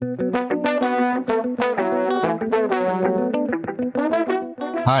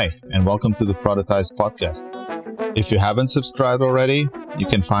Hi, and welcome to the Productize Podcast. If you haven't subscribed already, you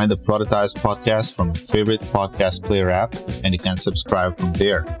can find the Productize Podcast from your favorite podcast player app, and you can subscribe from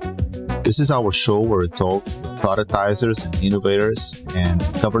there. This is our show where we talk with productizers and innovators and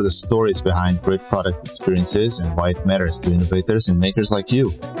cover the stories behind great product experiences and why it matters to innovators and makers like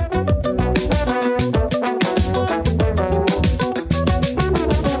you.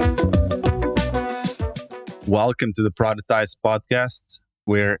 Welcome to the Productize Podcast,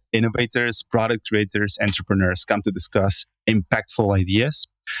 where innovators, product creators, entrepreneurs come to discuss impactful ideas.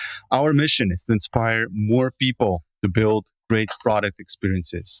 Our mission is to inspire more people to build great product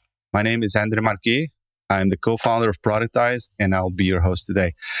experiences. My name is Andre Marquet. I'm the co-founder of Productize, and I'll be your host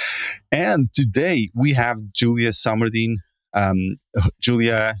today. And today we have Julia Somerdien.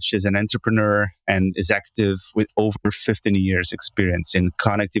 Julia, she's an entrepreneur and is active with over 15 years experience in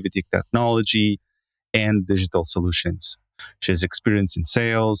connectivity technology and digital solutions. She has experience in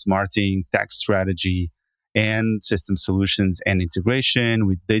sales, marketing, tech strategy, and system solutions and integration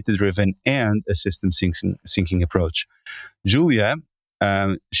with data-driven and a system syncing approach. Julia,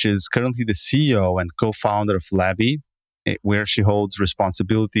 she's currently the CEO and co-founder of Labby, where she holds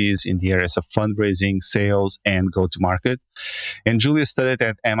responsibilities in the areas of fundraising, sales, and go-to-market. And Julia studied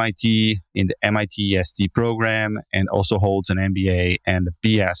at MIT in the MIT EST program and also holds an MBA and a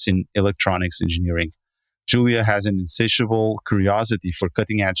BS in electronics engineering. Julia has an insatiable curiosity for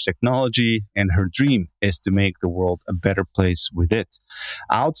cutting-edge technology, and her dream is to make the world a better place with it.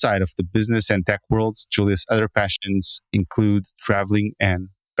 Outside of the business and tech worlds, Julia's other passions include traveling and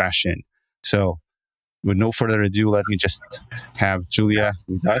fashion. So, with no further ado, let me just have Julia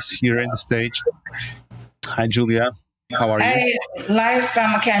with us here in the stage. Hi, Julia. How are you? Live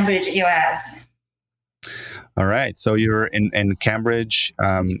from Cambridge, US. All right. So you're in Cambridge,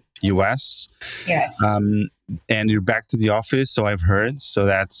 US. Yes. And you're back to the office, so I've heard. So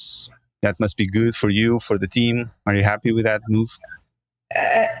that must be good for you, for the team. Are you happy with that move?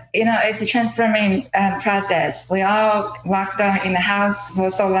 It's a transforming process. We all locked down in the house for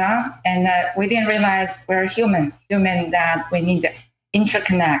so long, and we didn't realize we're human that we need to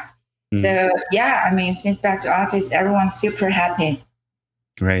interconnect. So, since back to office, everyone's super happy.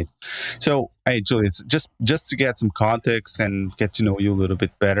 Great. So, hey, Julia, just to get some context and get to know you a little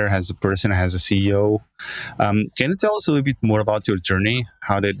bit better as a person, as a CEO, can you tell us a little bit more about your journey?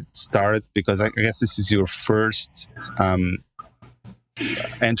 How did it start? Because I guess this is your first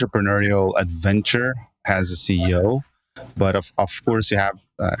entrepreneurial adventure as a CEO, but of course you have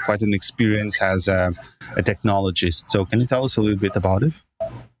quite an experience as a technologist. So, can you tell us a little bit about it?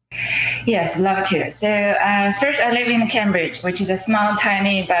 Yes, love to. So first, I live in Cambridge, which is a small,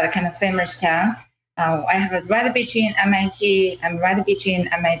 tiny, but kind of famous town. I have right between MIT. I'm right between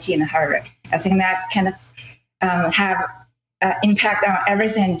MIT and Harvard. I think that's kind of have impact on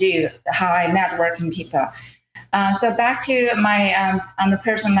everything I do, how I network with people. So back to my on the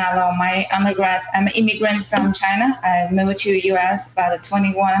personal level, my undergrads. I'm an immigrant from China. I moved to US about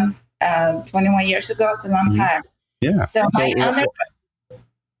 21 years ago. It's a long time. Yeah. So my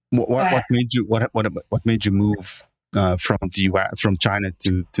What made you move from China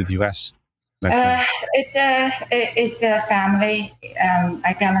to the US? It's a family.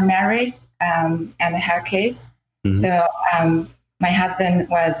 I got married and I have kids. Mm-hmm. So my husband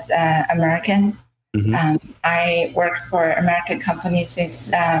was American. Mm-hmm. I worked for American companies since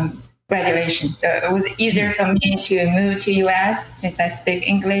graduation. So it was easier for me to move to US since I speak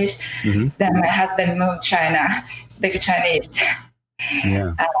English. Mm-hmm. Then my husband moved to China, speak Chinese.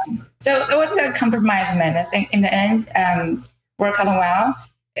 Yeah. So it was a compromise. I think in the end, worked out well.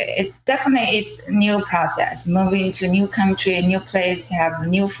 It definitely is a new process, moving to a new country, new place, have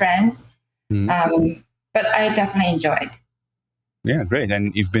new friends. Mm-hmm. But I definitely enjoyed. Yeah, great.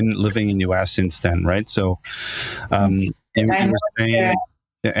 And you've been living in the US since then, right? So you were saying,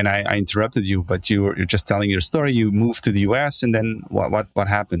 and I interrupted you, but you're just telling your story. You moved to the US, and then what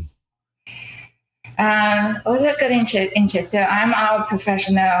happened? Was a good interest. So I'm a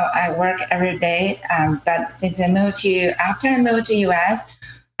professional. I work every day. But since after I moved to US,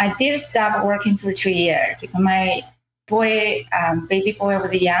 I did stop working for 2 years because my baby boy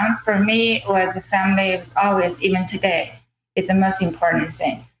was young. For me, it was the family was always, even today, is the most important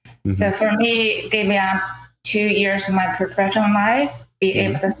thing. Mm-hmm. So for me, giving up 2 years of my professional life, be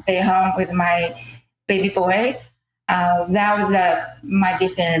able to stay home with my baby boy, that was my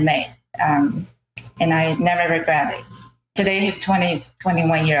decision made. And I never regret it. Today he's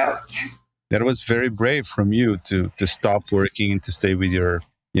 21-year-old. That was very brave from you to stop working and to stay with your,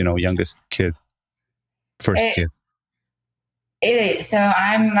 youngest kid, kid. It is. So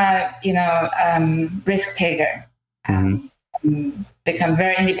I'm a, risk taker. Mm-hmm. become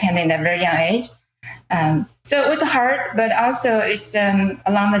very independent at a very young age. So it was hard, but also it's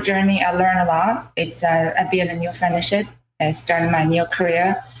along the journey I learned a lot. It's I built a new friendship. I started my new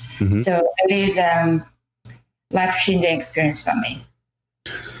career. Mhm. So it is life-changing experience for me.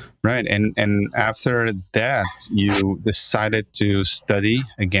 Right. And after that, you decided to study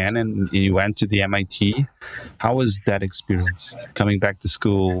again and you went to the MIT. How was that experience? Coming back to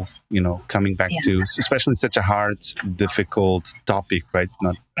school, coming back Yeah. to especially such a hard, difficult topic, right?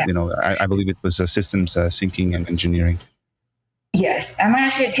 Not, Yeah. I believe it was systems thinking and engineering. Yes, I'm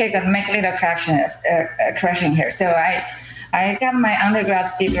actually make a little correction here. So I got my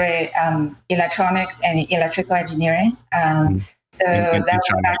undergraduate degree electronics and electrical engineering. So In that was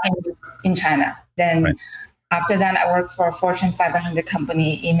China. back in China. Then Right. after that, I worked for a Fortune 500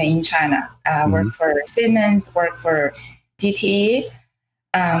 company in China. Worked for Siemens, worked for GTE.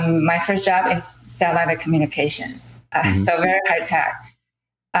 My first job is satellite communications, so very high tech.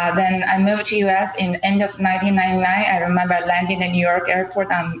 Then I moved to US in the end of 1999. I remember landing in New York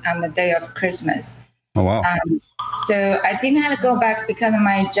airport on the day of Christmas. Oh, wow. So I didn't have to go back because of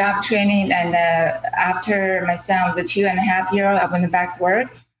my job training. And after my son was a 2.5-year-old, I went back to work.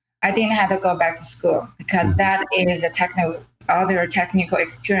 I didn't have to go back to school because that is other technical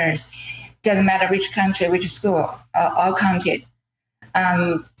experience. Doesn't matter which country, which school, all counted.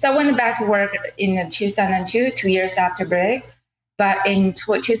 So I went back to work in 2002, 2 years after break. But in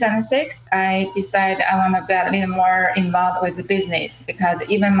 2006, I decided I want to get a little more involved with the business because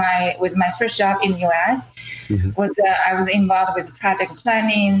even with my first job in the US, I was involved with project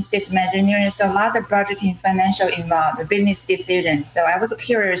planning, system engineering, so a lot of budgeting, financial involved, business decisions. So I was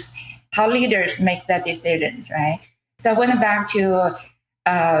curious how leaders make that decisions, right? So I went back to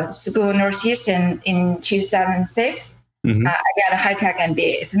school Northeastern in 2006. I got a high-tech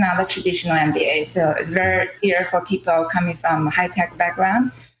MBA. It's not a traditional MBA, so it's very clear for people coming from a high-tech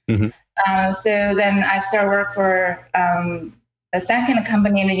background. So then I started work for a second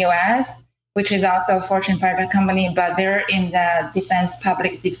company in the US, which is also a Fortune 500 company, but they're in the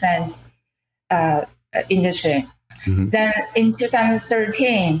public defense industry. Then in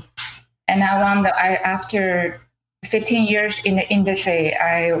 2013, and after 15 years in the industry,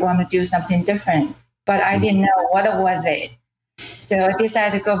 I want to do something different. But I didn't know what was it. So I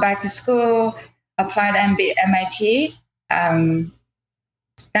decided to go back to school, applied MIT. Then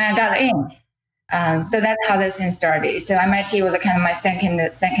I got in. So that's how this thing started. So MIT was kind of my second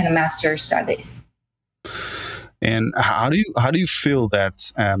master studies. And how do you feel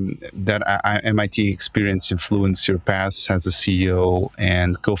that MIT experience influenced your path as a CEO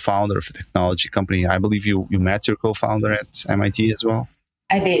and co-founder of a technology company? I believe you met your co-founder at MIT as well.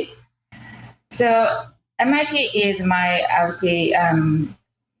 I did. So MIT is my, I would say,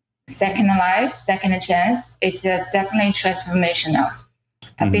 second life, second chance. It's definitely transformational.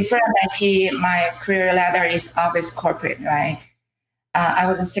 Before MIT, my career ladder is always corporate, right? I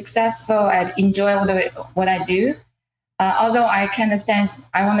was successful. I enjoy what I do. Although I kind of sense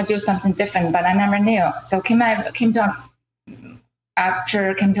I want to do something different, but I never knew. So come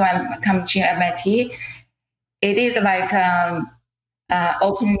to MIT, it is like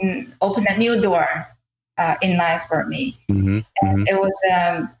open a new door in life for me. It was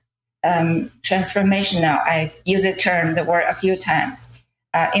transformational. I use the word a few times.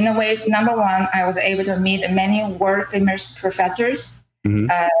 In a ways, number one, I was able to meet many world famous professors,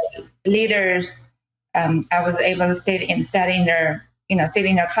 leaders. I was able to sit in their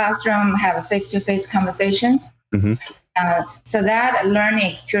classroom, have a face-to-face conversation. So that learning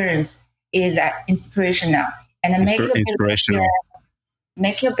experience is inspirational, and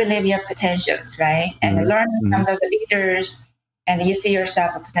make you believe your potentials, right? And learn from those leaders, and you see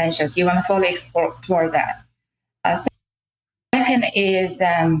yourself with potentials. You want to fully explore that. Second is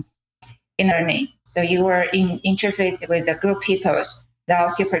in learning. So you were in interface with a group of people that are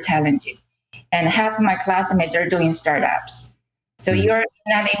super talented. And half of my classmates are doing startups. So you're in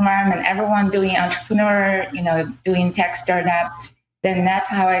that environment, everyone doing entrepreneur, doing tech startup. Then that's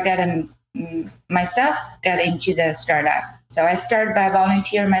how I got into the startup. So I started by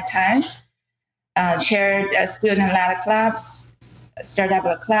volunteering my time, chaired student-led clubs,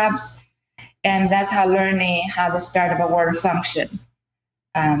 startup clubs, and that's how learning how the startup world function.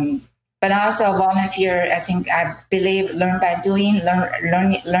 But also volunteer, I believe learn by doing,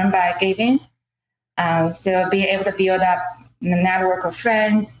 learn by giving. So being able to build up a network of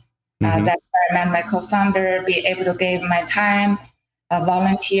friends. That's where I met my co-founder, be able to give my time,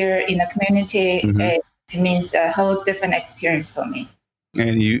 volunteer in the community. It means a whole different experience for me.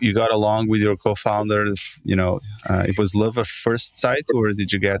 And you got along with your co-founder, it was love at first sight, or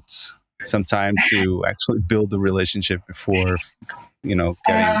did you get some time to actually build the relationship before, getting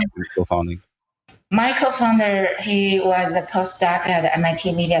into co-founding? My co-founder, he was a postdoc at the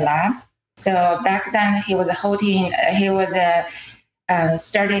MIT Media Lab. So back then, he was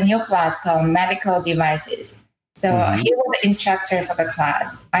starting a new class called Medical Devices. So he was the instructor for the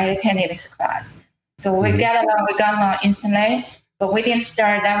class. I attended his class. So we got along instantly, but we didn't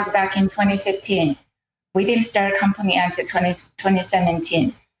start. That was back in 2015. We didn't start a company until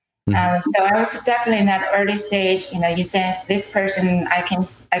 2017. So I was definitely in that early stage. You sense this person, I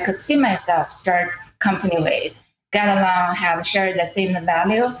could see myself start company with, get along, have shared the same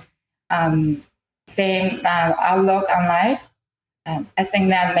value, same outlook on life. I think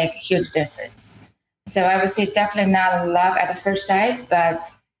that makes a huge difference. So I would say definitely not love at the first sight, but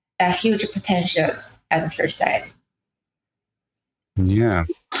a huge potentials at the first sight. Yeah.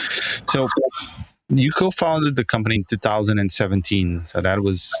 So you co-founded the company in 2017. So that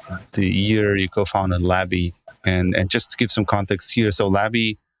was the year you co-founded Labby. And just to give some context here, so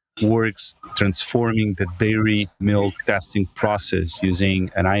Labby works transforming the dairy milk testing process using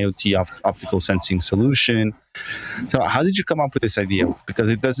an IoT optical sensing solution. So how did you come up with this idea? Because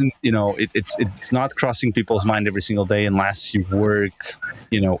it doesn't, it's not crossing people's mind every single day unless you work,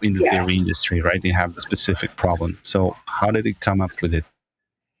 in the dairy industry, right? You have the specific problem. So how did it come up with it?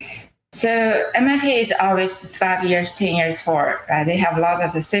 So MIT is always 5 years, 10 years forward, right? They have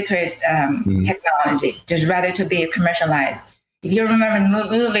lots of secret technology just ready to be commercialized. If you remember the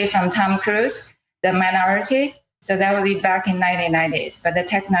movie from Tom Cruise, The Minority, so that was back in 1990s, but the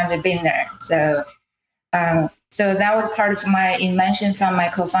technology been there. So that was part of my invention from my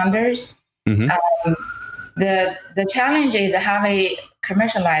co-founders. The challenge is how we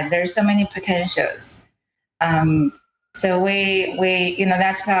commercialize. There's so many potentials. So we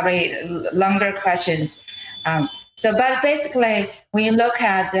that's probably longer questions. But basically, when you look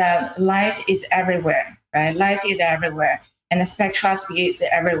at light is everywhere, right? Light is everywhere, and the spectroscopy is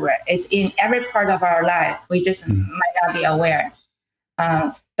everywhere. It's in every part of our life. We just might not be aware.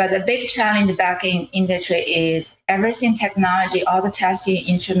 But the big challenge back in industry is everything technology, all the testing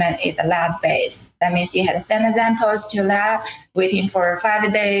instrument is lab-based. That means you had to send samples to lab, waiting for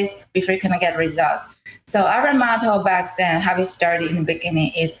 5 days before you can get results. So our motto back then, how we started in the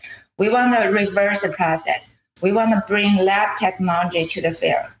beginning, is we want to reverse the process. We want to bring lab technology to the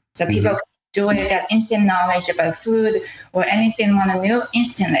field. So people can get instant knowledge about food or anything want to know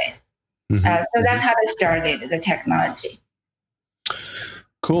instantly. So that's how we started the technology.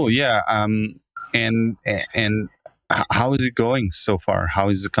 Cool. Yeah. And how is it going so far? How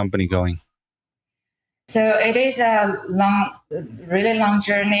is the company going? So it is a really long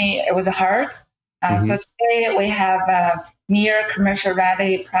journey. It was hard. So today we have a near commercial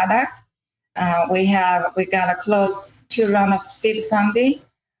ready product. We got a close 2 rounds of seed funding.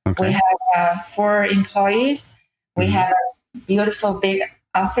 Okay. We have 4 employees. We have beautiful big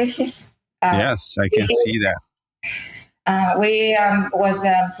offices. Yes, I can see that. We was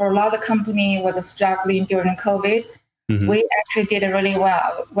for a lot of company was struggling during COVID. We actually did really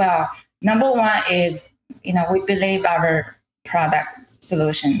well. Well, number one is we believe our product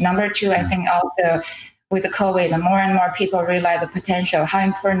solution. Number 2, I think also with the COVID, more and more people realize the potential, how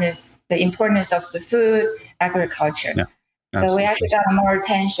important is the importance of the food agriculture. Yeah, so we actually got more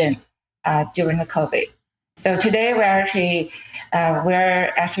attention during the COVID. So today we're actually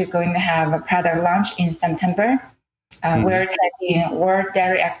going to have a product launch in September. We're taking World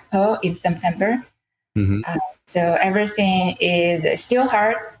Dairy Expo in September. So everything is still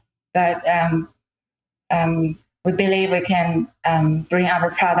hard, but we believe we can bring our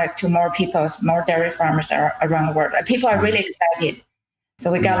product to more people, more dairy farmers around the world. People are really excited.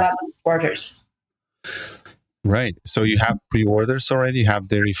 So we got lots of orders. Right. So you have pre-orders already? You have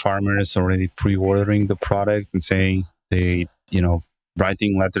dairy farmers already pre-ordering the product and saying they,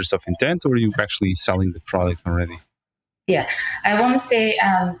 writing letters of intent, or are you actually selling the product already? Yeah, I want to say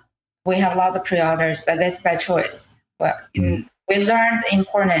we have lots of pre-orders, but that's by choice. But we learned the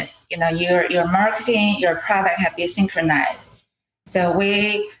importance. Your marketing, your product have to be synchronized. So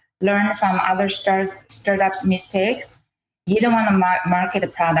we learn from other startups' mistakes. You don't want to market the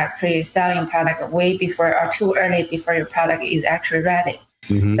product, pre-selling product way before or too early before your product is actually ready.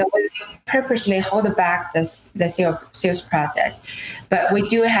 So we purposely hold back the sales process. But we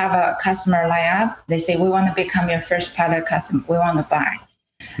do have a customer lineup. They say, we want to become your first product customer. We want to buy.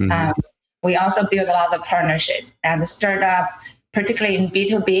 We also build a lot of partnership. And the startup, particularly in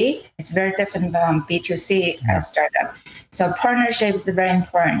B2B, it's very different from B2C startup. So partnership is very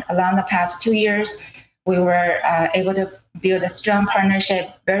important. Along the past 2 years, we were able to build a strong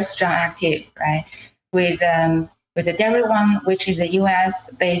partnership, very strong active, right, with with the Dairy One, which is a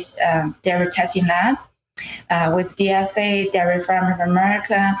U.S.-based dairy testing lab, with DFA, Dairy Farmers of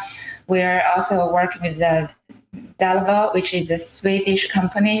America. We're also working with Delaval, which is the Swedish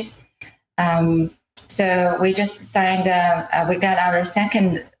companies. So we just signed, we got our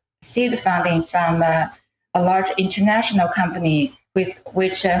second seed funding from a large international company whose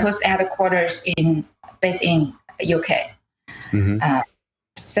headquarters based in UK.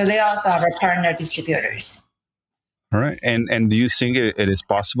 So they also are the partner distributors. All right. And do you think it is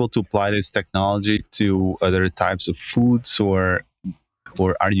possible to apply this technology to other types of foods, or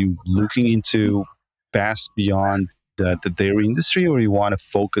are you looking into past beyond the dairy industry, or you want to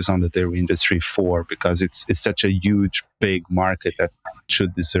focus on the dairy industry because it's such a huge, big market that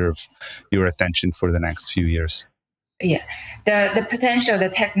should deserve your attention for the next few years? Yeah, the potential, the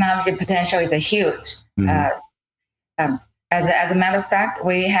technology potential is a huge. As a matter of fact,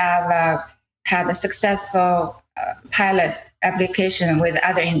 we have had a successful pilot application with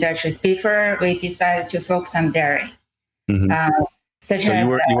other industries before we decided to focus on dairy. So you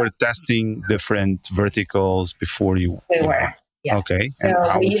were testing different verticals before you. We were. Yeah. Okay.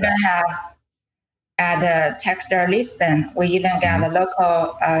 So we even have at the Texture Lisbon, we even got a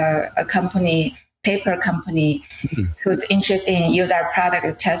local company, paper company, who's interested in use our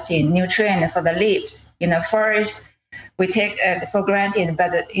product testing nutrient for the leaves. Forest we take for granted,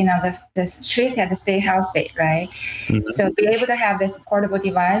 but the trees have to stay healthy, right? So be able to have this portable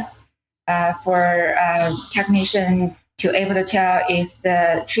device for technician to able to tell if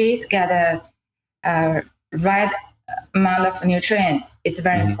the trees get a right amount of nutrients is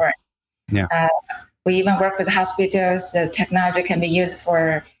very important. Yeah. We even work with hospitals. The technology can be used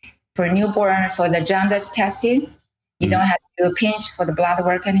for newborn, for the jaundice testing. You don't have to do a pinch for the blood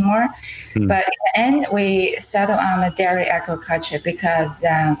work anymore. But in the end, we settle on the dairy agriculture because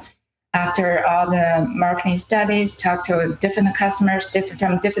after all the marketing studies, talk to different customers,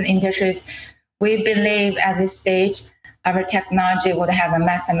 from different industries, we believe at this stage, our technology would have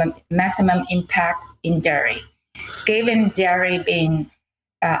a maximum impact in dairy. Given dairy being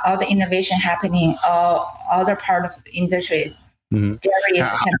all the innovation happening, all other part of the industries, dairy is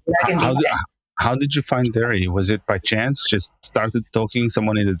kind of lagging behind. How did you find dairy? Was it by chance? Just started talking to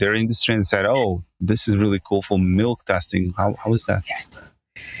someone in the dairy industry and said, "Oh, this is really cool for milk testing." How was that?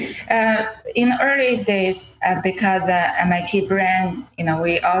 In early days, because MIT brand,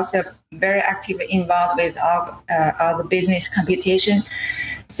 we also very actively involved with all the business computation.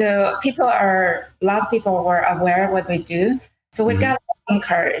 So a lot of people were aware of what we do. So we got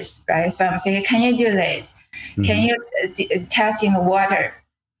encouraged, right, from saying, "Can you do this? Can you test in the water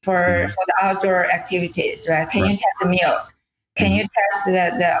for the outdoor activities, right? Can you test the milk? Can you test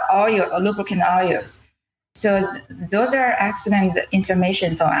the oil or lubricant oils?" So those are excellent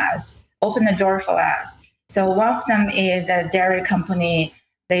information for us, open the door for us. So one of them is a dairy company.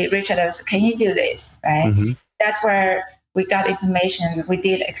 They reached out to us, "Can you do this?" Right? That's where we got information. We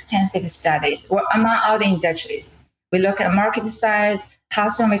did extensive studies among all the industries. We look at market size, how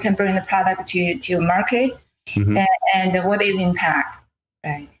soon we can bring the product to market, and what is impact,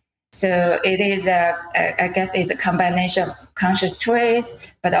 right? So it is I guess it's a combination of conscious choice,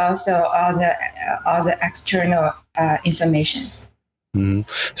 but also all the external informations.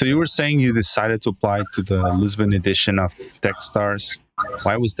 So you were saying you decided to apply to the Lisbon edition of Techstars.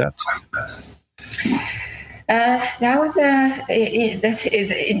 Why was that? That was a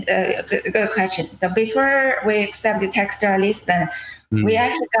good question. So before we accepted Techstar Lisbon, we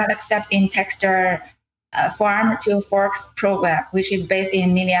actually got accepted in Techstar Farm to Forks program, which is based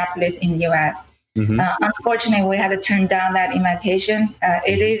in Minneapolis in the US. Unfortunately, we had to turn down that invitation.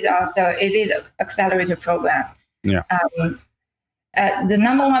 It is an accelerated program. Yeah. The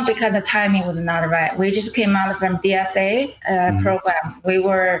number one, because the timing was not right. We just came out from DFA program. We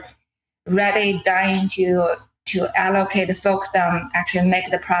were ready, dying to allocate the focus on actually make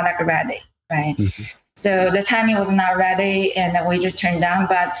the product ready, right? So the timing was not ready, and we just turned down.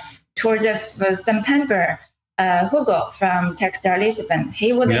 But towards September, Hugo from Techstar Lisbon,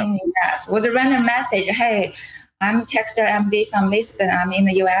 he was in the US. It was a random message. "Hey, I'm Techstar MD from Lisbon. I'm in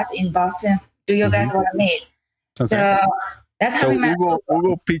the US, in Boston. Do you guys want to meet?" Okay. So that's how we met.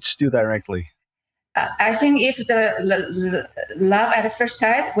 Hugo pitched you directly. I think if the love at first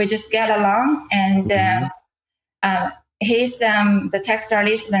sight, we just get along, and he's the Techstar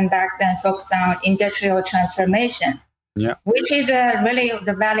Lisbon back then focused on industrial transformation, which is really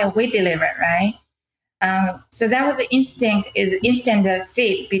the value we deliver, right? So that was the instant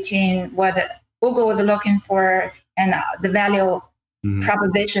fit between what Hugo was looking for and the value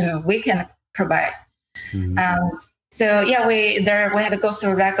proposition we can provide. So yeah, we had to go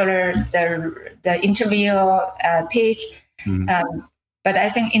through regular the interview pitch. But I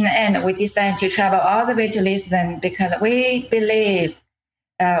think in the end, we decided to travel all the way to Lisbon because we believe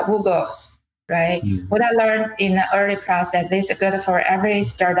Google's, right? What I learned in the early process is good for every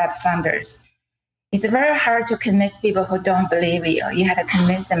startup founders. It's very hard to convince people who don't believe you. You have to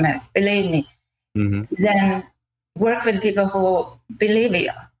convince them, believe me. Then work with people who believe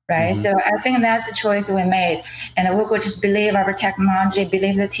you, right? So I think that's the choice we made. And Google just believe our technology,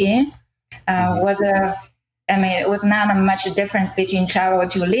 believe the team. It was not much difference between travel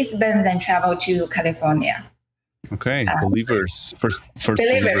to Lisbon than travel to California. Okay, believers first.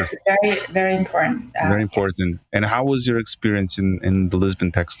 Believers, very, very important. Very important. And how was your experience in the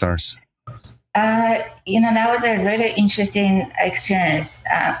Lisbon Techstars? That was a really interesting experience.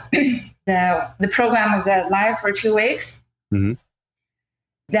 The program was live for 2 weeks.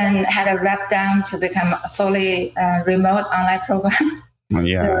 Then had a wrap down to become a fully remote online program.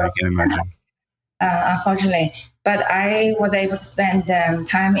 Yeah, so, I can imagine. Unfortunately, but I was able to spend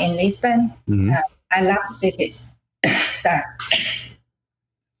time in Lisbon. I love the cities. Sorry.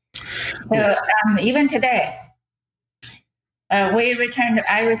 So even today, I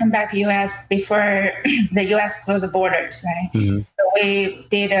returned back to US before the US closed the borders, right? So we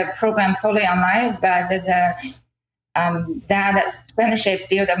did a program fully online, but that friendship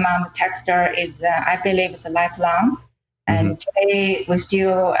built among the Techstar is, I believe, is lifelong. And today we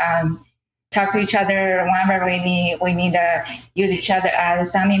still talk to each other whenever we need to use each other as a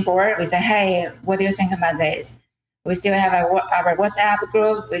sounding board. We say, hey, what do you think about this? We still have our WhatsApp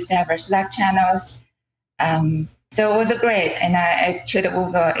group. We still have our Slack channels. So it was great. And I told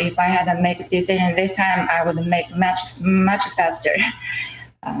Google, if I had to make a decision this time, I would make much faster.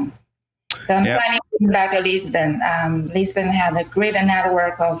 So I'm planning to come back to Lisbon. Lisbon had a great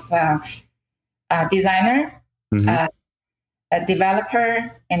network of designer, a developer,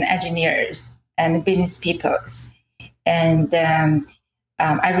 and engineers and business peoples. And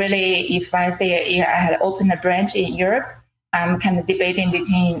I really, if I say I had opened a branch in Europe, I'm kind of debating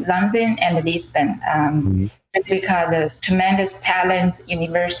between London and Lisbon, just because there's tremendous talent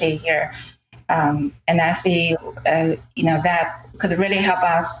university here. And I see, that could really help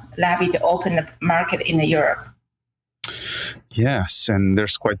us, Labby, to open the market in Europe. Yes, and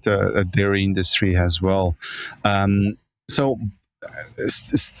there's quite a dairy industry as well. So,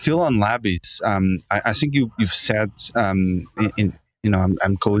 still on Labby's, I think you've said I'm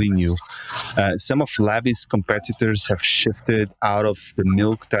quoting you. Some of Labby's competitors have shifted out of the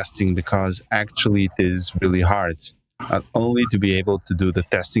milk testing because actually it is really hard. Not only to be able to do the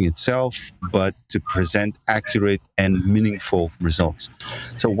testing itself, but to present accurate and meaningful results.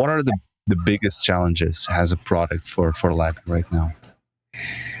 So, what are the biggest challenges as a product for Labby right now?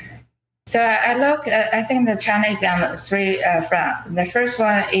 So I think the challenge is on 3 fronts. The first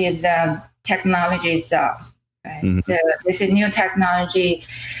one is technology itself. Right? So this is new technology.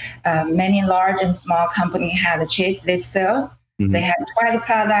 Many large and small companies have chased this field. They have tried the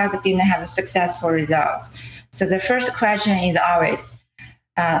product, didn't have successful results. So the first question is always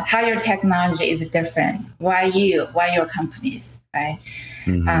how your technology is different. Why you? Why your companies? Right.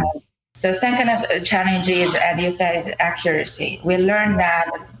 So second challenge is, as you said, is accuracy. We learned that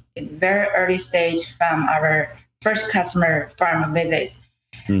it's very early stage from our first customer farm visits.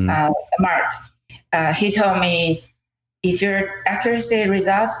 Mark, he told me, if your accuracy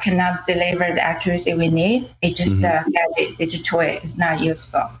results cannot deliver the accuracy we need, it's just gadgets, it's just toy, it's not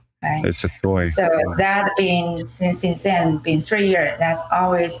useful. Right? It's a toy. So that being since then, been 3 years, that's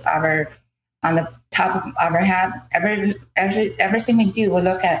always on the top of our head. Everything we do, we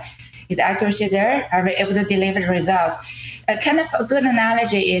look at, is accuracy there? Are we able to deliver the results? A kind of a good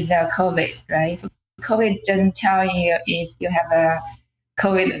analogy is COVID, right? COVID doesn't tell you if you have a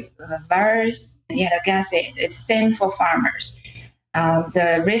COVID virus, you have to guess it. It's the same for farmers.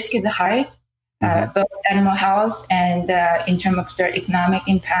 The risk is high, both animal health and in terms of their economic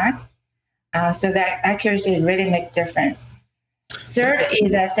impact. So that accuracy really makes a difference. Third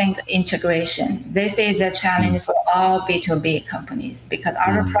is, I think, integration. This is the challenge for all B2B companies because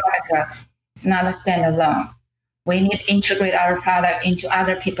our product is not a standalone. We need to integrate our product into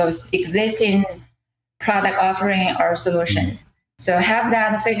other people's existing product offering or solutions. So have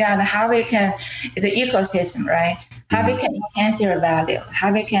that, figure out how we can, it's an ecosystem, right? How we can enhance your value,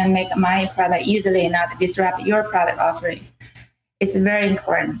 how we can make my product easily not disrupt your product offering. It's very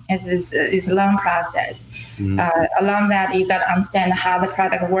important. It's a long process. Along that, you got to understand how the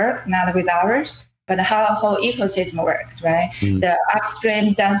product works, not with ours, but how the whole ecosystem works, right? The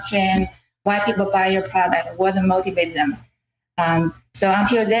upstream, downstream, why people buy your product, what motivates them. So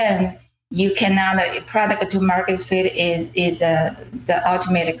until then, you cannot product to market fit is the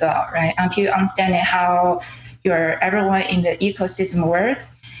ultimate goal, right? Until you understand how everyone in the ecosystem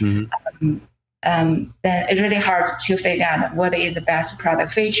works, then it's really hard to figure out what is the best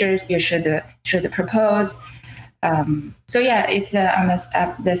product features you should propose. So yeah, it's on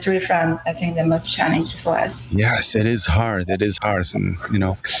the three fronts, I think the most challenging for us. Yes, it is hard. It is hard,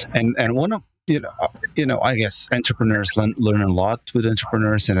 and one of I guess entrepreneurs learn a lot with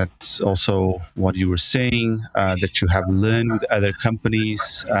entrepreneurs, and that's also what you were saying, that you have learned with other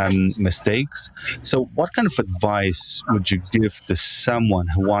companies' mistakes. So, what kind of advice would you give to someone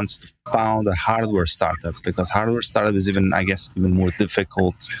who wants to found a hardware startup? Because hardware startup is even more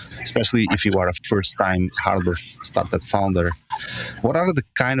difficult, especially if you are a first-time hardware startup founder. What are the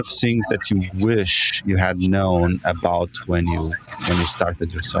kind of things that you wish you had known about when you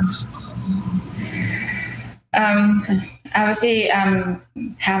started yourselves? I would say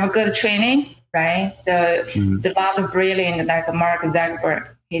have a good training, right? So there's a lot of brilliant, like Mark Zuckerberg.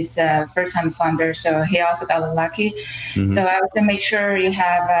 He's a first-time founder, so he also got lucky. So I would say make sure you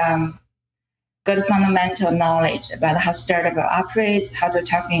have good fundamental knowledge about how startup operates, how to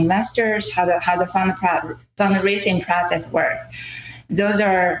talk to investors, how the fundraising process works. Those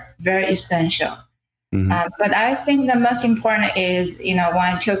are very essential. But I think the most important is, when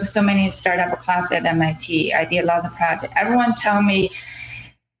I took so many startup classes at MIT, I did a lot of projects. Everyone tell me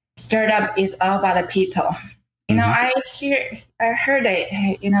startup is all about the people. I heard it,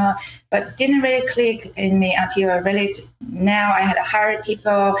 but didn't really click in me until now I had to hire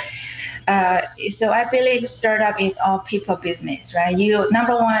people. So I believe startup is all people business, right?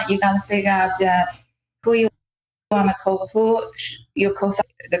 Number one, you got to figure out who you want to who you co-found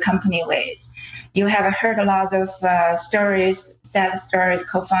the company with. You have heard a lot of stories, sad stories.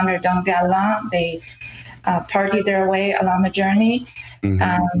 Co-founder don't get along. They party their way along the journey.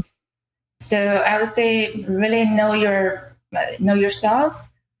 So I would say really know yourself.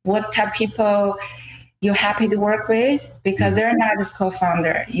 What type of people you're happy to work with, because they're not just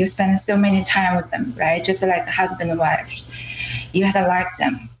co-founder. You spend so many time with them, right? Just like husband and wives. You had to like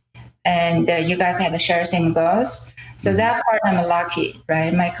them, and you guys had to share the same goals. So that part I'm lucky,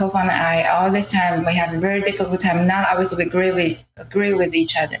 right? My co-founder and I, all this time, we have a very difficult time. Not always we agree with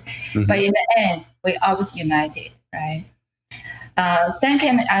each other, but in the end, we always united, right?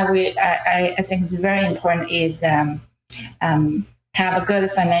 Second, I think is very important is have a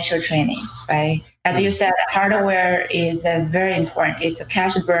good financial training, right? As you said, hardware is very important. It's a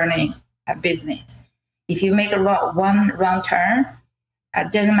cash burning business. If you make one wrong turn, it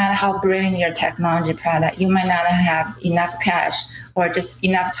doesn't matter how brilliant your technology product, you might not have enough cash or just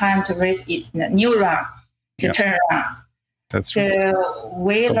enough time to raise a new round to turn around. That's so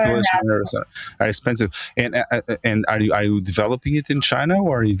we learned that are expensive. And are you developing it in China,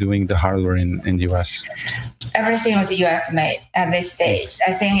 or are you doing the hardware in the US? Everything was US made at this stage.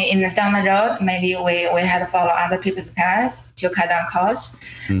 I think down the road, maybe we had to follow other people's paths to cut down costs.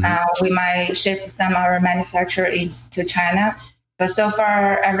 We might shift some of our manufacturing to China. But so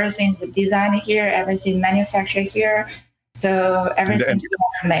far, everything's designed here, everything manufactured here. So everything's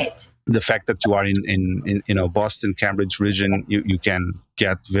made. The fact that you are in Boston, Cambridge region, you can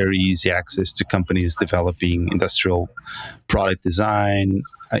get very easy access to companies developing industrial product design,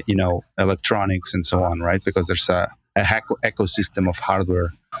 electronics and so on, right? Because there's a ecosystem of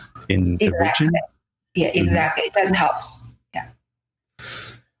hardware in the region. Yeah, exactly. It does help. Yeah.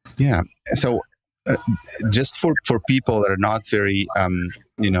 Yeah. So just for people that are not very,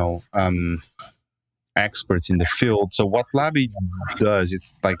 experts in the field. So what Labby does,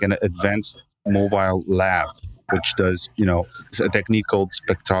 it's like an advanced mobile lab, which does, it's a technique called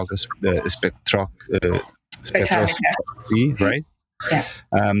spectroscopy, right? Yeah.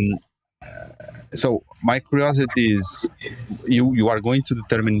 So my curiosity is, you are going to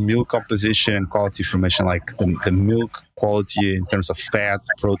determine milk composition and quality information, like the milk quality in terms of fat,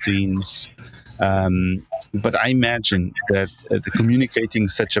 proteins. But I imagine that communicating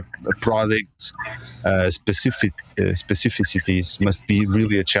such a product specificities must be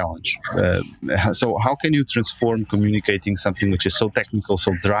really a challenge. So how can you transform communicating something which is so technical,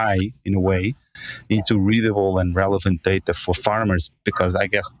 so dry in a way, into readable and relevant data for farmers? Because I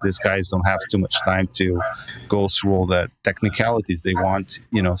guess these guys don't have too much time to go through all the technicalities. They want,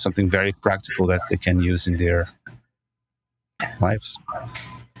 something very practical that they can use in their lives.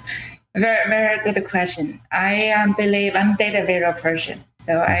 Very, very good question. I believe I'm a data visual person.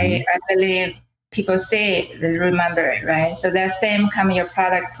 So I believe people say it, they remember it, right? So that same come your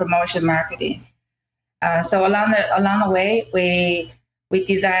product promotion marketing. So along the way, we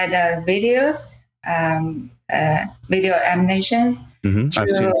design the videos, video animations. I've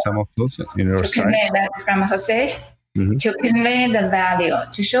seen some of those in your convey sites. that from Jose, to convey the value,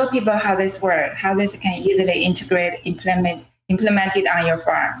 to show people how this works, how this can easily implement it on your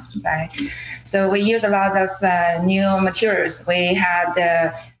farms, right? So we use a lot of new materials. We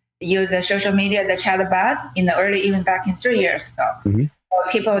had used the social media, the chatbot in the early, even back in 3 years ago.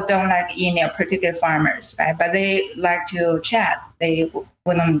 People don't like email, particular farmers, right? But they like to chat. They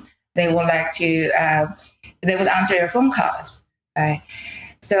would like to, they would answer your phone calls, right?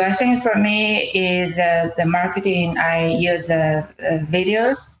 So I think for me is the marketing. I use the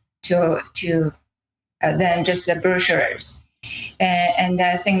videos to then just the brochures, and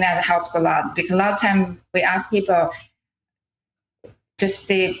I think that helps a lot, because a lot of time we ask people just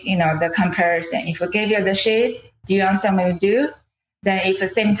see the comparison. If we give you the sheets, do you understand what we do? Then if at the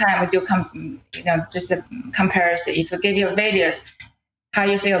same time we do just a comparison. If we give you videos, how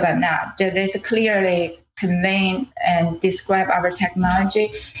you feel about that? Does this clearly convey and describe our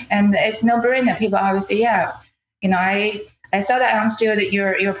technology? And it's no brainer. People always say, yeah, I saw that I understood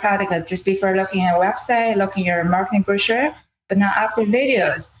your product just before looking at a website, looking at your marketing brochure, but now after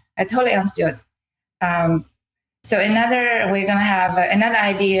videos, I totally understood. So we're gonna have another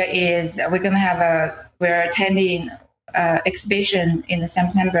idea is we're attending exhibition in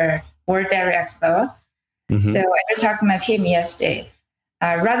September, World Dairy Expo. So I talked to my team yesterday.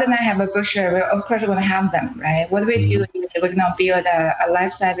 Rather than have a brochure, of course we're going to have them, right? What we do is we're going to build a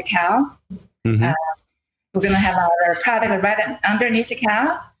life-size cow. We're going to have our product right underneath the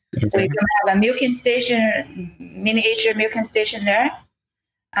cow. We're going to have a milking station, miniature milking station there.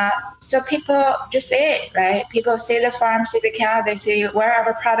 So people just see it, right? People see the farm, see the cow, they see where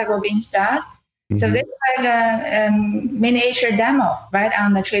our product will be installed. So this is like a miniature demo right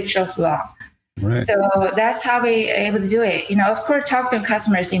on the trade show floor. Right. So that's how we able to do it. Of course, talk to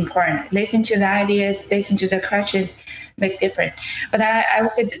customers is important. Listen to the ideas, listen to the questions, make difference. But I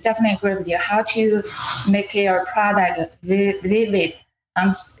would say definitely agree with you. How to make your product vivid,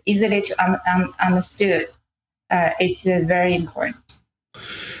 easily to understood, it's very important.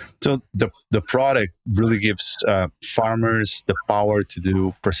 So the product really gives farmers the power to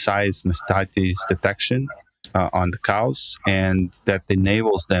do precise mastitis detection on the cows, and that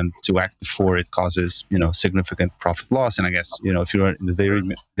enables them to act before it causes significant profit loss. And I guess if you're in the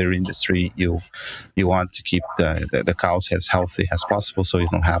dairy industry, you want to keep the cows as healthy as possible so you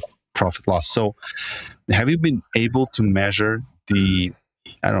don't have profit loss. So have you been able to measure the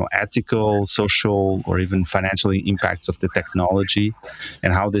ethical, social, or even financial impacts of the technology,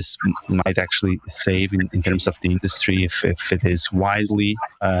 and how this might actually save in terms of the industry if it is widely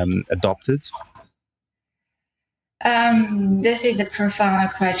adopted? This is a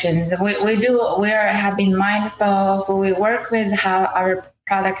profound question. We have been mindful who we work with, how our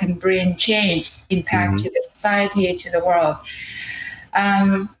product can bring change, impact to the society, to the world.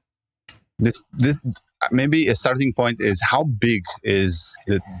 This maybe a starting point is, how big is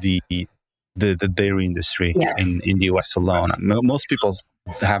the dairy industry in the US alone? Most people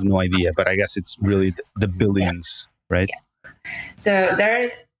have no idea, but I guess it's really the billions, right? Yeah. So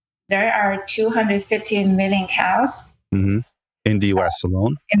there are 250 million cows in the US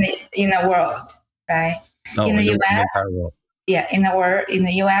alone. In the world, right? Oh, in the US, the entire world. Yeah, in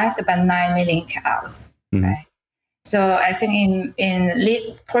the US, about 9 million cows, right? So I think in at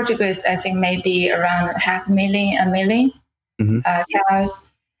least Portugal, I think maybe around 1 million cows.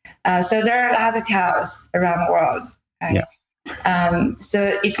 So there are a lot of cows around the world. Right? Yeah.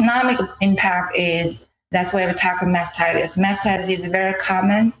 So economic impact that's why we talk about mastitis. Mastitis is very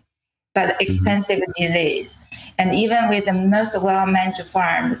common but expensive disease. And even with the most well-managed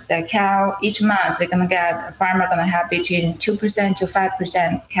farms, the cow, each month a farmer gonna have between 2% to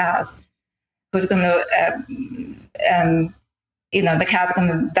 5% cows who's gonna, the cow's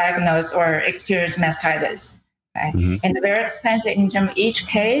gonna diagnose or experience mastitis, right? And very expensive in terms of each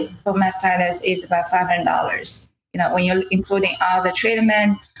case for mastitis is about $500. When you're including all the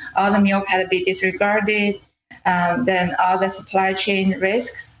treatment, all the milk had to be disregarded, then all the supply chain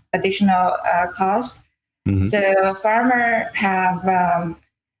risks, additional costs. So farmers have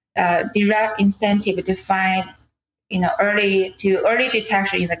direct incentive to find, early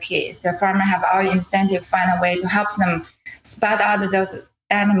detection is the key. So farmers have all incentive to find a way to help them spot out those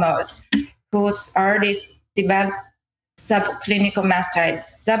animals who's already developed subclinical mastitis.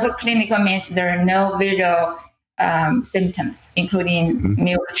 Subclinical means there are no visual symptoms, including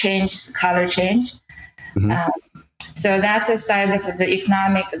milk change, color change. So that's the size of the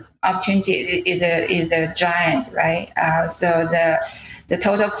economic opportunity is a giant, right? So the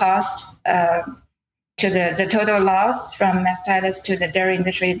total cost to the total loss from mastitis to the dairy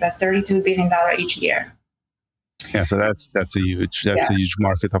industry is about $32 billion each year. Yeah, so that's Yeah. a huge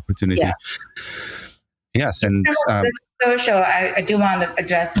market opportunity. Yeah. Yes, and Social, I do want to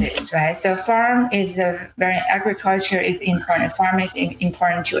address this, right? So agriculture is important. Farming is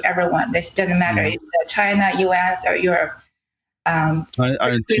important to everyone. This doesn't matter. It's China, US, or Europe.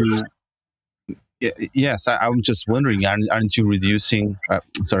 aren't you? Yes, I'm just wondering. Aren't you reducing?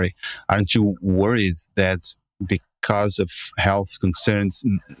 Aren't you worried that because of health concerns,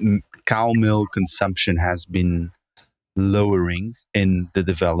 cow milk consumption has been lowering in the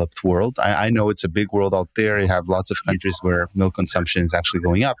developed world? I know it's a big world out there. You have lots of countries where milk consumption is actually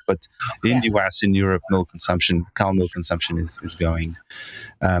going up, but in the US, in Europe, cow milk consumption is going,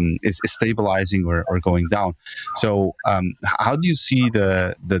 is stabilizing or going down. So how do you see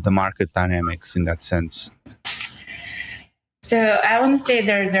the market dynamics in that sense? So I want to say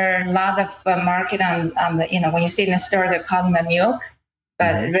there's a lot of market on the, when you see in the store, they call them a milk,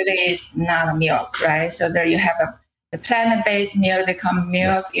 but it really is not a milk, right? So there you have the plant-based milk, they call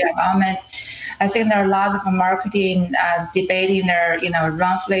milk, you have almonds. I think there are a lot of marketing debating their,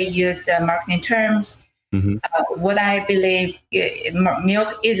 wrongfully used marketing terms. What I believe,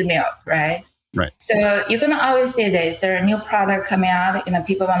 milk is milk, right? Right. So you're gonna always say this. There are new product coming out,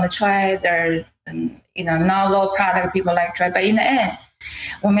 people want to try. There are, novel product people like to try. But in the end,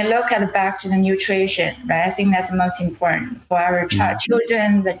 when we look at back to the nutrition, right? I think that's the most important for our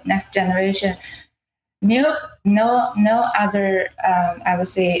children, the next generation. Milk, no other, I would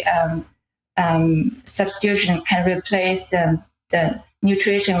say, substitution can replace the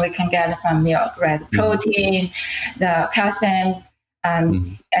nutrition we can get from milk, right? The protein, the calcium,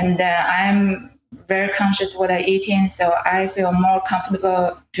 and I'm very conscious what I'm eating, so I feel more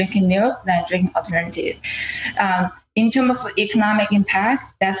comfortable drinking milk than drinking alternative. In terms of economic impact,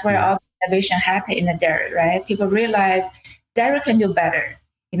 that's where all the innovation happen in the dairy, right? People realize dairy can do better.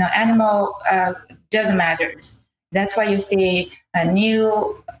 Animal doesn't matter. That's why you see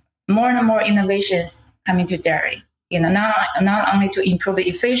more and more innovations coming to dairy. Not only to improve the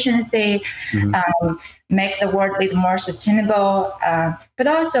efficiency, make the world a little more sustainable, but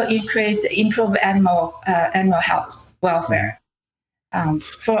also improve animal health, welfare.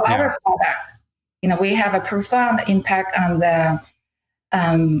 For our product, we have a profound impact on the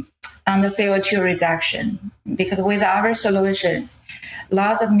CO2 reduction, because with our solutions,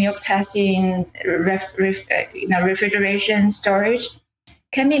 lots of milk testing, refrigeration, storage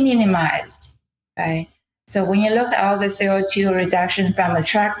can be minimized, right? So when you look at all the CO2 reduction from the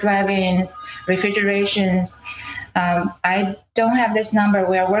truck drivings, refrigerations, I don't have this number.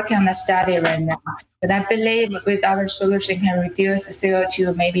 We are working on a study right now, but I believe with our solution can reduce the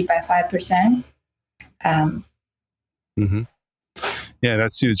CO2 maybe by 5%. Yeah,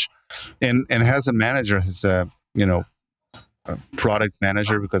 that's huge. And as a manager, as a product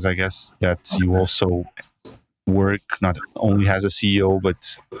manager, because I guess that you also work not only as a CEO,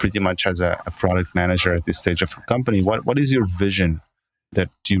 but pretty much as a product manager at this stage of a company. What is your vision that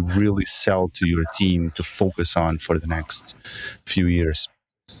you really sell to your team to focus on for the next few years?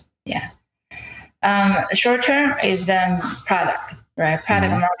 Yeah. Short term is product, right?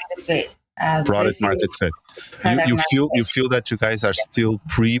 Product market fit. Product market fit. You feel that you guys are still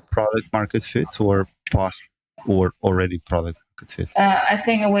pre-product market fit or post or already product market fit? I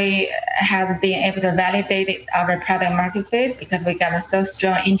think we have been able to validate our product market fit because we got a so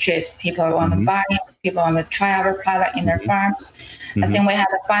strong interest. People want to buy it. People want to try our product in their farms. I think we have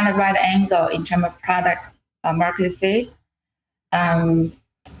to find the right angle in terms of product market fit.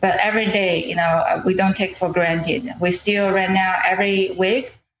 But every day, we don't take for granted. We still right now every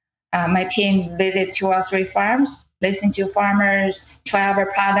week, my team visits 2 or 3 farms, listen to farmers, try our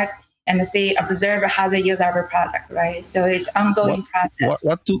product, and observe how they use our product, right? So it's ongoing process.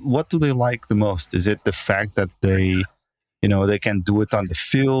 What do they like the most? Is it the fact that they can do it on the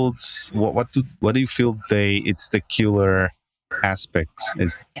fields? What do you feel it's the killer aspect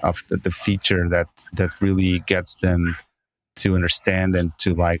of the feature that really gets them to understand and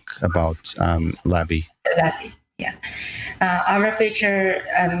to like about Labby? Labby, yeah. Our feature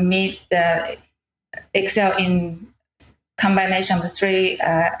excel in combination of the 3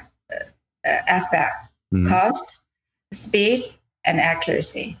 aspect: cost, speed, and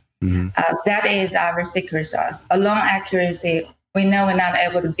accuracy. That is our secret sauce. Along accuracy, we know we're not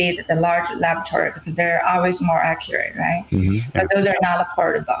able to beat the large laboratory because they're always more accurate, right? But those are not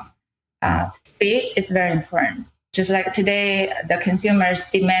affordable. Speed is very important. Just like today, the consumers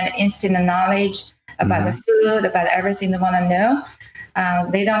demand instant knowledge about the food, about everything they want to know.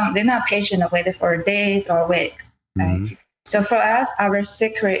 They're not patient waiting for days or weeks, right? So for us, our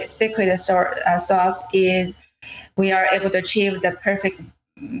secret sauce is we are able to achieve the perfect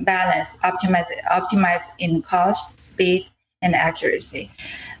balance, optimize in cost, speed, and accuracy.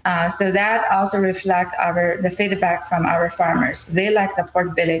 So that also reflects the feedback from our farmers. They like the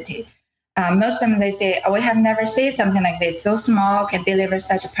portability. Most of them, they say, oh, we have never seen something like this. So small can deliver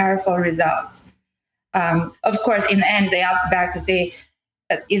such powerful results. Of course, in the end, they ask back to say,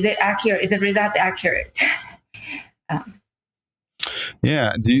 is it accurate? Is the results accurate?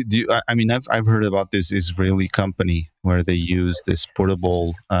 Yeah. I mean, I've heard about this Israeli company where they use this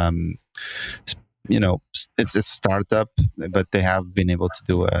portable, it's a startup, but they have been able to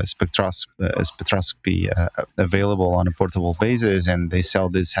do a spectroscopy available on a portable basis, and they sell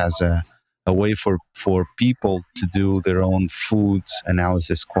this as a way for people to do their own food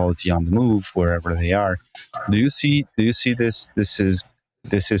analysis quality on the move wherever they are. Do you see this?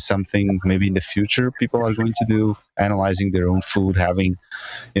 This is something maybe in the future people are going to do, analyzing their own food, having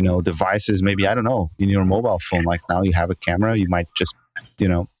devices, maybe, I don't know, in your mobile phone. Like now you have a camera, you might just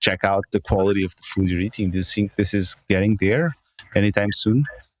check out the quality of the food you're eating. Do you think this is getting there anytime soon?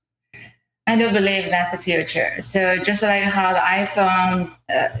 I do believe that's the future. So just like how the iPhone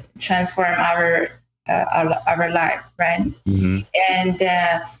transformed our life, right? Mm-hmm. And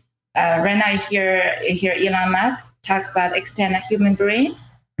right now you hear Elon Musk talk about extended human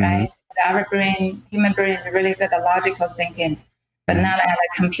brains, right? Mm-hmm. Human brain is really good at logical thinking, but not at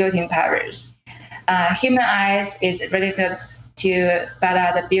computing powers. Human eyes is really good to spot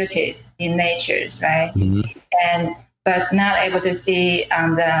out the beauties in natures, right? Mm-hmm. But it's not able to see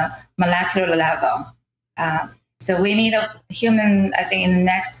on the molecular level. So we need a human, I think in the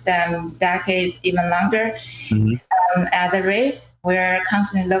next decades, even longer. Mm-hmm. As a race, we're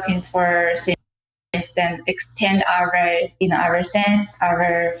constantly looking for things that extend our sense,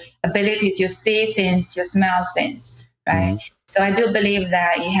 our ability to see things, to smell things, right? Mm-hmm. So I do believe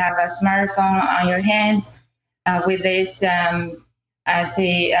that you have a smartphone on your hands with this,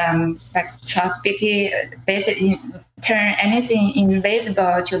 spectroscopy, basically turn anything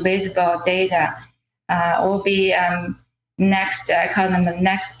invisible to visible data will be next, I call them the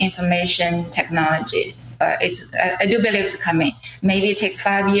next information technologies. I do believe it's coming. Maybe it take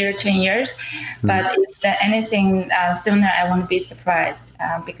 5 years, 10 years, but if anything sooner, I won't be surprised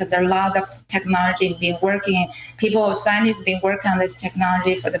because there are a lot of technology been working. Scientists been working on this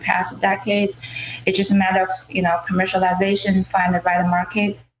technology for the past decades. It's just a matter of commercialization, find the right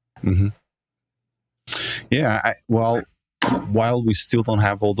market. Mm-hmm. Yeah. While we still don't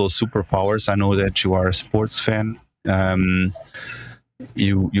have all those superpowers, I know that you are a sports fan.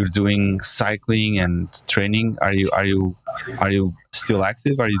 You're doing cycling and training. Are you still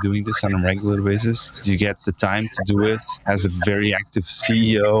active? Are you doing this on a regular basis? Do you get the time to do it? As a very active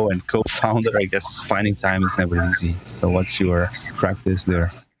CEO and co-founder, I guess finding time is never easy. So what's your practice there?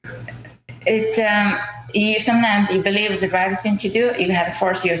 It's sometimes you believe it's the right thing to do, you have to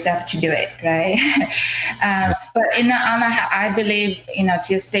force yourself to do it, right? But I believe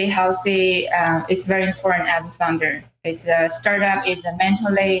to stay healthy, it's very important as a founder. It's a startup, is a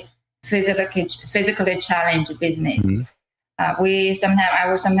mentally, physically challenged business. Mm-hmm. I will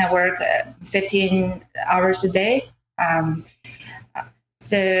sometimes work 15 hours a day.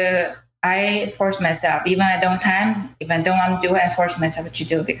 So I force myself, even I don't time, if I don't want to do it, I force myself to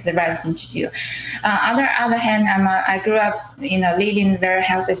do it because it's the right thing to do. On the other hand, I grew up, living very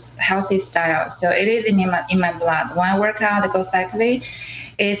healthy style. So it is in my blood. When I work out, I go cycling,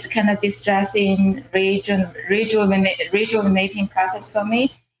 it's kind of distressing, rejuvenating process for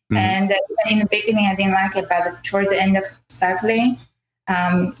me. Mm-hmm. And in the beginning, I didn't like it, but towards the end of cycling,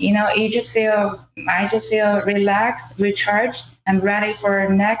 I just feel relaxed, recharged, and ready for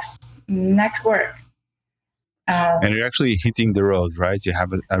next work. And you're actually hitting the road, right? You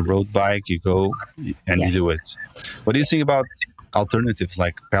have a road bike, you go and you do it. What do you think about alternatives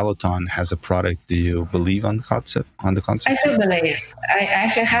like Peloton has a product? Do you believe on the concept? I do believe. I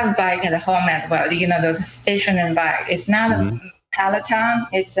actually have a bike at home as well. Those stationary bike. It's not a Peloton.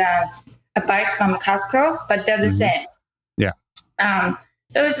 It's a bike from Costco, but they're the same. Yeah.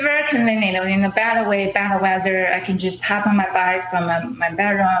 So it's very convenient. In a bad weather, I can just hop on my bike from my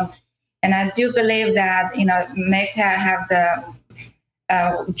bedroom. And I do believe that, have the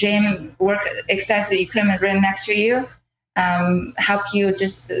gym work exercise equipment right next to you, help you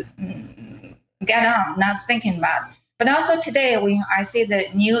just get on, not thinking about it. But also today, when I see the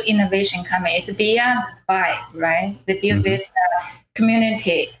new innovation coming, it's beyond bike, right? They build this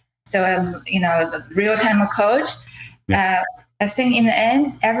community. So, the real-time coach. Yeah. I think in the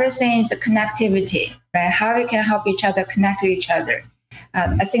end, everything is a connectivity, right? How we can help each other connect to each other.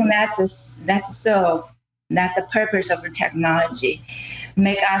 I think that's the purpose of the technology.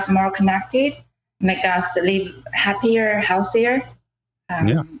 Make us more connected, make us live happier, healthier.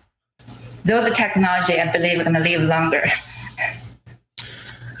 Those technology, I believe, are going to live longer.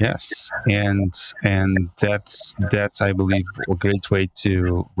 Yes, and that's I believe a great way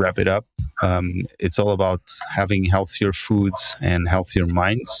to wrap it up. It's all about having healthier foods and healthier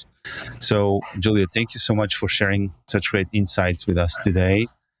minds. So, Julia, thank you so much for sharing such great insights with us today.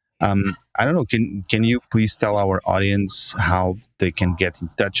 I don't know. Can you please tell our audience how they can get in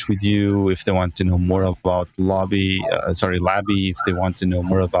touch with you if they want to know more about Labby? If they want to know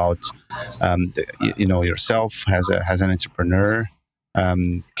more about yourself as an entrepreneur.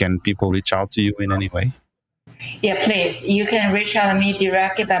 Can people reach out to you in any way? Yeah, please. You can reach out to me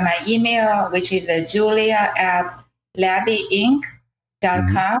directly by my email, which is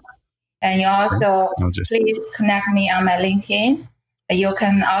julia@labbyinc.com. And you also please connect me on my LinkedIn. You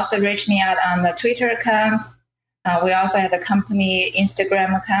can also reach me out on the Twitter account. We also have a company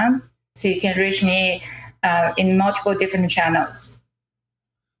Instagram account, so you can reach me in multiple different channels.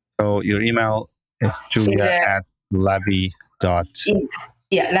 So your email is julia@labby.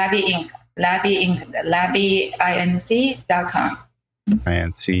 Yeah, Labby Inc. Labby Inc. LabbyInc.com.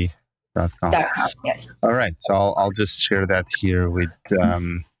 INC.com. Yes. All right. So I'll just share that here with.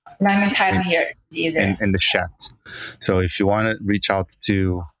 Let me type here either. In the chat. So if you want to reach out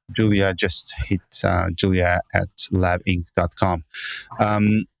to Julia, just hit julia@labinc.com.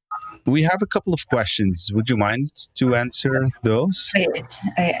 We have a couple of questions. Would you mind to answer those? Please.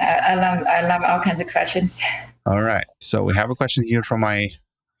 I love all kinds of questions. All right. So we have a question here from our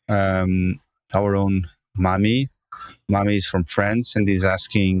own Mami. Mami is from France and is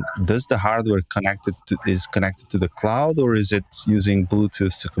asking, does the hardware is connected to the cloud, or is it using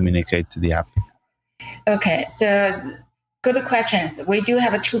Bluetooth to communicate to the app? Okay, so good questions. We do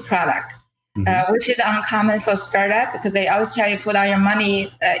have a two product, which is uncommon for startup because they always tell you put all your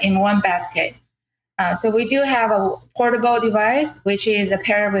money in one basket. So we do have a portable device, which is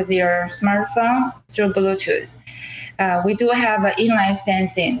paired with your smartphone through Bluetooth. We do have an inline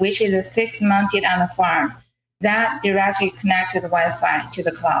sensing, which is fixed mounted on the farm. That directly connects to the Wi-Fi to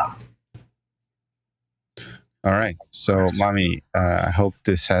the cloud. All right. So, Mami, I hope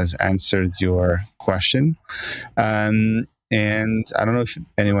this has answered your question. And I don't know if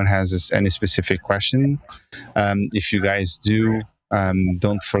anyone has any specific question. If you guys do,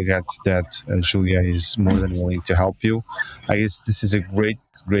 don't forget that Julia is more than willing to help you. I guess this is a great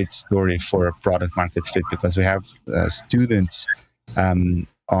story for a product market fit because we have students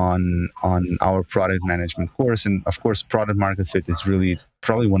on our product management course, and of course, product market fit is really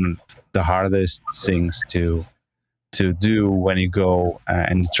probably one of the hardest things to do when you go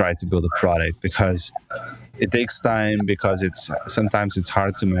and try to build a product because it takes time, because sometimes it's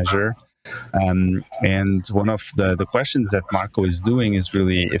hard to measure. And one of the questions that Marco is doing is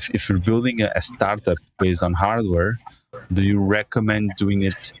really if you're building a startup based on hardware, do you recommend doing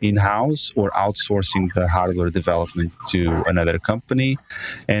it in-house or outsourcing the hardware development to another company?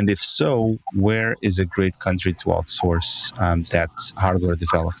 And if so, where is a great country to outsource that hardware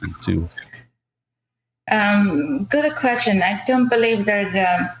development to? Good question. I don't believe there's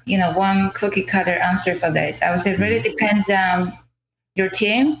a one cookie cutter answer for this. I would say it really depends on your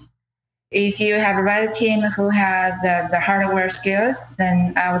team. If you have a right team who has the hardware skills,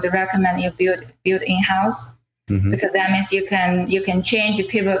 then I would recommend you build in-house because that means you can change the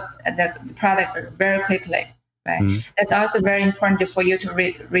pivot the product very quickly. Right. That's also very important for you to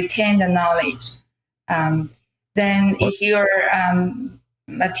retain the knowledge. Then if you're a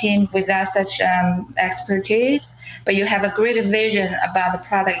team without such expertise, but you have a great vision about the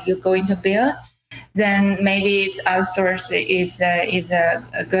product you're going to build, then maybe it's outsourced is a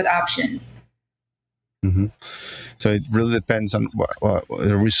good options. So it really depends on what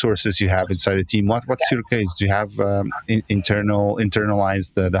the resources you have inside the team. What's your case? Do you have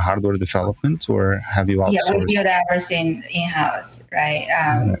internalized the hardware development, or have you outsourced? Yeah, we build everything in-house, right?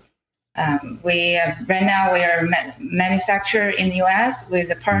 We right now we are manufacturer in the US with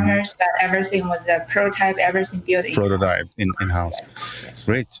the partners, but everything was a prototype, everything built in-house. Yes.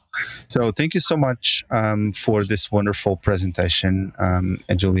 Great. So thank you so much for this wonderful presentation,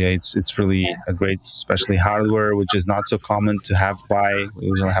 Julia. It's really a great, especially hardware, which is not so common to have by. We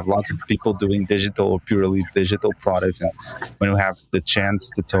usually have lots of people doing digital or purely digital products, and when we have the chance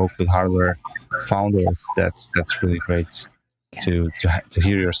to talk with hardware founders, that's really great. To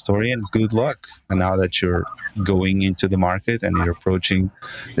hear your story, and good luck. And now that you're going into the market and you're approaching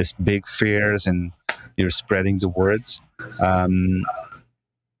these big fairs and you're spreading the words. I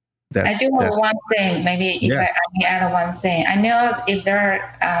do have one thing. Maybe if I can add one thing. I know if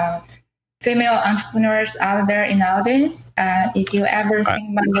there are female entrepreneurs out there in the audience, if you ever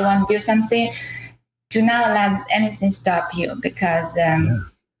think about you want to do something, do not let anything stop you, because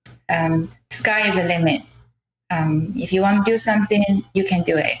sky is the limit. If you want to do something, you can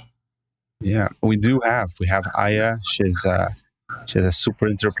do it. Yeah, we have Aya. She's a super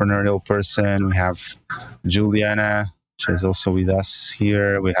entrepreneurial person. We have Juliana. She's also with us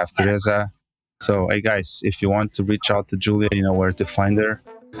here. We have Teresa. So, hey guys, if you want to reach out to Julia, you know where to find her,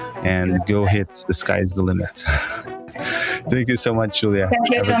 and go hit. The sky is the limit. Thank you so much, Julia. Thank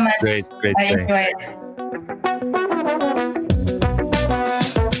you Have so a much. great I day. enjoyed it.